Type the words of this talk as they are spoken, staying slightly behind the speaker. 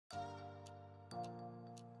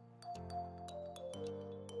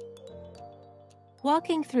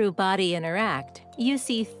Walking through Body Interact, you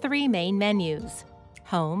see three main menus: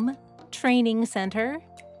 Home, Training Center,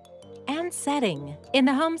 and Setting. In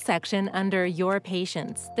the Home section under Your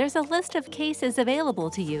Patients, there's a list of cases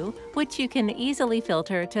available to you, which you can easily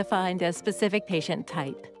filter to find a specific patient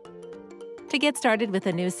type. To get started with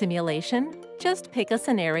a new simulation, just pick a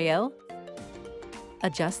scenario,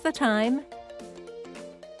 adjust the time,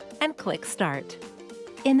 and click Start.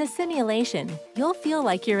 In the simulation, you'll feel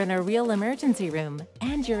like you're in a real emergency room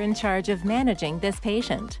and you're in charge of managing this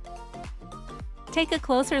patient. Take a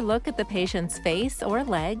closer look at the patient's face or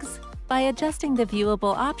legs by adjusting the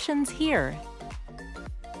viewable options here.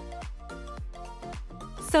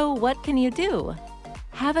 So what can you do?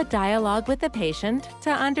 Have a dialogue with the patient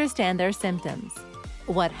to understand their symptoms,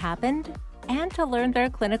 what happened, and to learn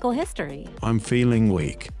their clinical history. I'm feeling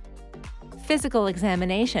weak. Physical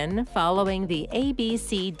examination following the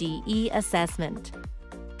ABCDE assessment.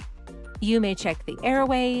 You may check the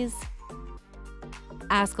airways,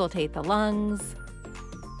 auscultate the lungs,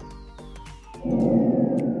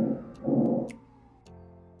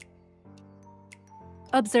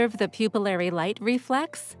 observe the pupillary light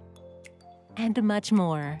reflex, and much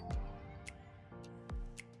more.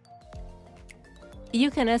 You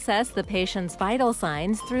can assess the patient's vital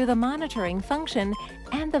signs through the monitoring function,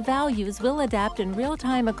 and the values will adapt in real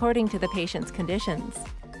time according to the patient's conditions.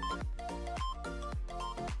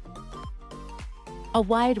 A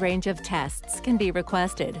wide range of tests can be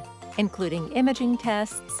requested, including imaging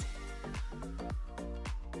tests,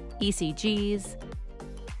 ECGs,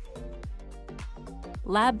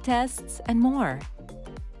 lab tests, and more.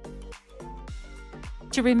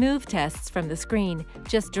 To remove tests from the screen,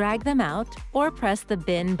 just drag them out or press the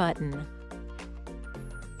Bin button.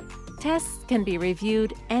 Tests can be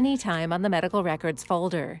reviewed anytime on the Medical Records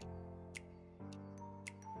folder.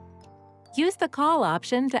 Use the Call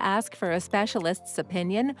option to ask for a specialist's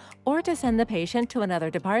opinion or to send the patient to another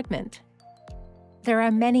department. There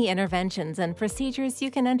are many interventions and procedures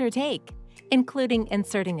you can undertake, including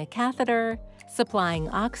inserting a catheter, supplying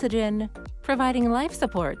oxygen, providing life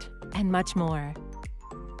support, and much more.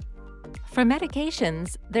 For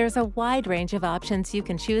medications, there's a wide range of options you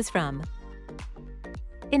can choose from.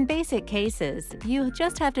 In basic cases, you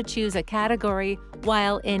just have to choose a category,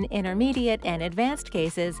 while in intermediate and advanced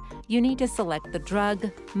cases, you need to select the drug,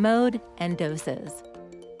 mode, and doses.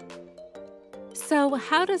 So,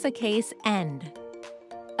 how does a case end?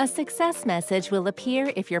 A success message will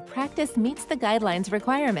appear if your practice meets the guidelines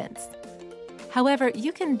requirements. However,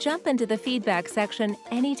 you can jump into the feedback section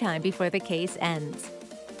anytime before the case ends.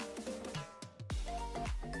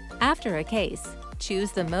 After a case,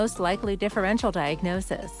 choose the most likely differential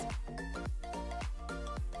diagnosis.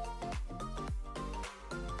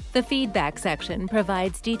 The feedback section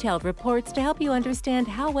provides detailed reports to help you understand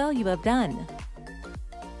how well you have done.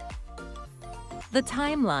 The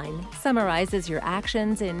timeline summarizes your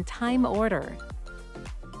actions in time order.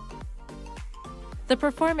 The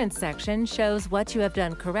performance section shows what you have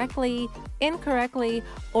done correctly, incorrectly,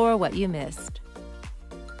 or what you missed.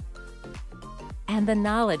 And the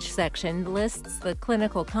knowledge section lists the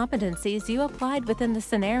clinical competencies you applied within the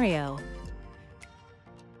scenario.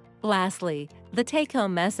 Lastly, the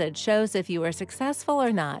take-home message shows if you were successful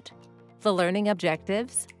or not, the learning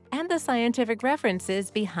objectives, and the scientific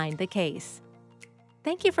references behind the case.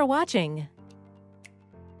 Thank you for watching.